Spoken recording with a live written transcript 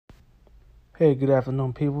Hey, good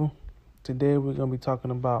afternoon, people. Today we're gonna be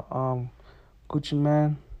talking about Gucci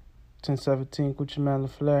Mane, 1017, Gucci Mane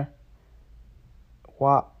LaFleur,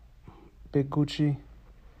 WAP, Big Gucci.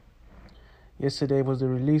 Yesterday was the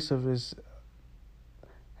release of his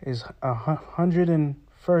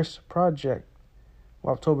 101st project,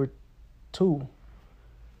 October 2,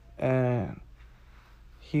 and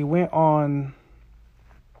he went on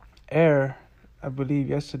air, I believe,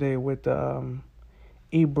 yesterday with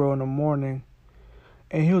Ebro in the morning,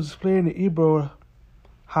 and he was explaining to Ebro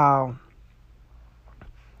how,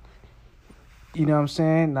 you know what I'm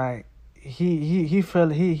saying, like he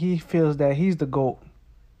feels that he's the GOAT.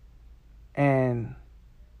 And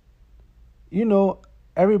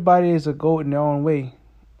everybody is a GOAT in their own way.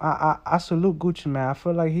 I salute Gucci Mane. I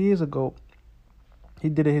feel like he is a GOAT. He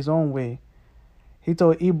did it his own way. He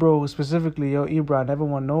told Ebro specifically, "Yo, Ebro, I never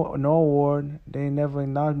won no award. They never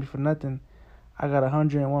acknowledged me for nothing. I got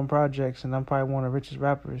 101 projects, and I'm probably one of the richest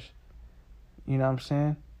rappers." You know what I'm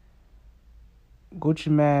saying? Gucci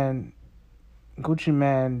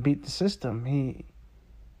Mane beat the system. A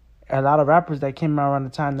lot of rappers that came out around the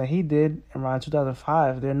time that he did, around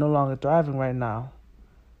 2005, they're no longer thriving right now.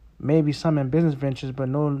 Maybe some in business ventures, but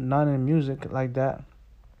none in music like that.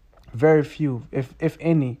 Very few, if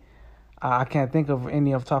any. I can't think of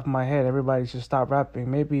any off the top of my head. Everybody should stop rapping.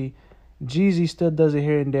 Maybe Jeezy still does it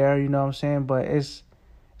here and there, you know what I'm saying? But it's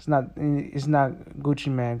not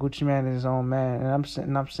Gucci Mane. Gucci Mane is his own man,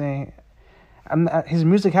 and I'm saying his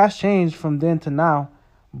music has changed from then to now,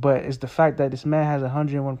 but it's the fact that this man has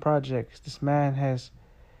 101 projects. This man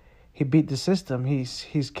he beat the system.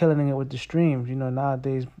 He's killing it with the streams.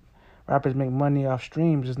 Nowadays rappers make money off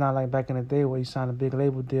streams. It's not like back in the day where you signed a big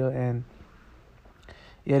label deal and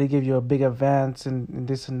you had to give you a big advance and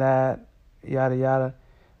this and that, yada yada.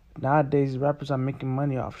 Nowadays rappers are making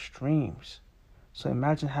money off streams. So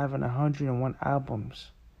imagine having 101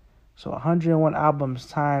 albums. So 101 albums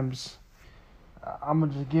times, I'm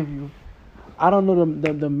gonna just give you, I don't know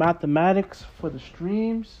the mathematics for the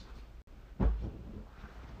streams,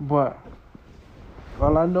 but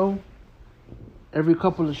all I know, every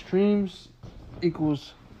couple of streams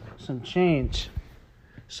equals some change.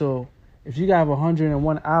 So if you got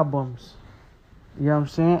 101 albums, you know what I'm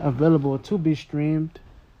saying, available to be streamed,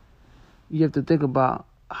 you have to think about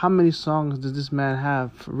how many songs does this man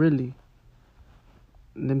have really.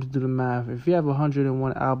 Let me do the math. If you have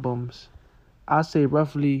 101 albums, I'll say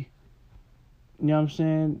roughly, you know what I'm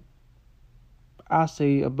saying, I'll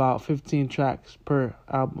say about 15 tracks per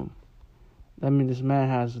album. That means this man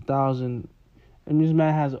has 1,000. I mean, this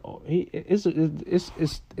man has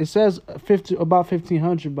it says about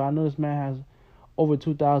 1,500, but I know this man has over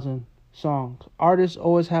 2,000 songs. Artists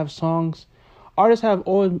always have songs. Artists have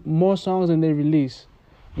always more songs than they release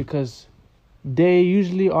because they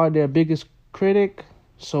usually are their biggest critic.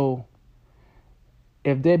 So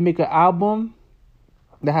if they make an album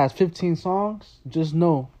that has 15 songs, just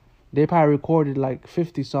know they probably recorded like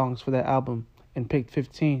 50 songs for that album and picked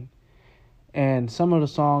 15. And some of the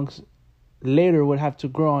songs later would have to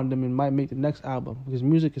grow on them and might make the next album because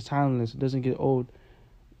music is timeless. It doesn't get old.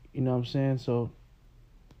 You know what I'm saying? So,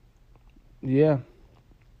 yeah.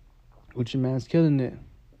 Gucci Mane's killing it.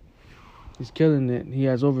 He's killing it. He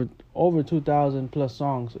has over 2,000 plus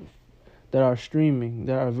songs that are streaming,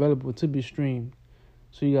 that are available to be streamed.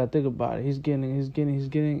 So you gotta think about it. He's getting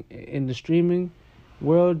in the streaming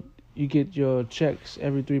world. You get your checks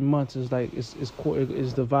every 3 months. It's like it's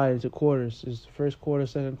divided into quarters. It's the first quarter,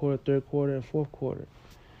 second quarter, third quarter, and fourth quarter.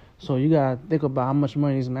 So you gotta think about how much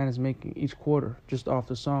money this man is making each quarter just off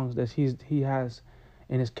the songs that he has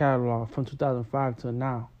in his catalog from 2005 to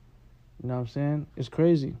now. You know what I'm saying? It's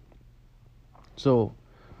crazy. So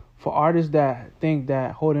for artists that think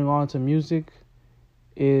that holding on to music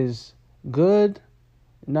is good,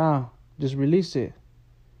 nah, just release it.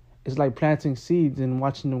 It's like planting seeds and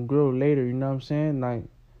watching them grow later, you know what I'm saying? Like,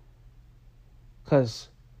 because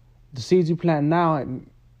the seeds you plant now,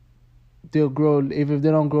 they'll grow. If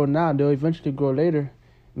they don't grow now, they'll eventually grow later.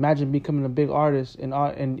 Imagine becoming a big artist and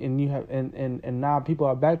now people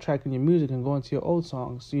are backtracking your music and going to your old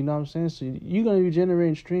songs. You know what I'm saying? So you're gonna be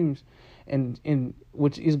generating streams, and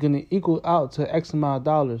which is gonna equal out to X amount of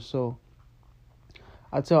dollars. So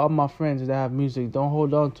I tell all my friends that have music, don't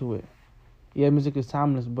hold on to it. Yeah, music is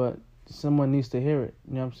timeless, but someone needs to hear it.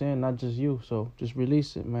 You know what I'm saying? Not just you. So just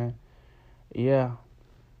release it, man. Yeah.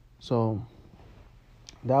 So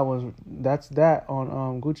that's that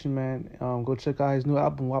on Gucci Mane. Go check out his new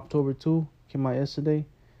album, October 2. Came out yesterday.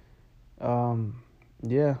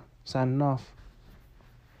 Yeah, signing off.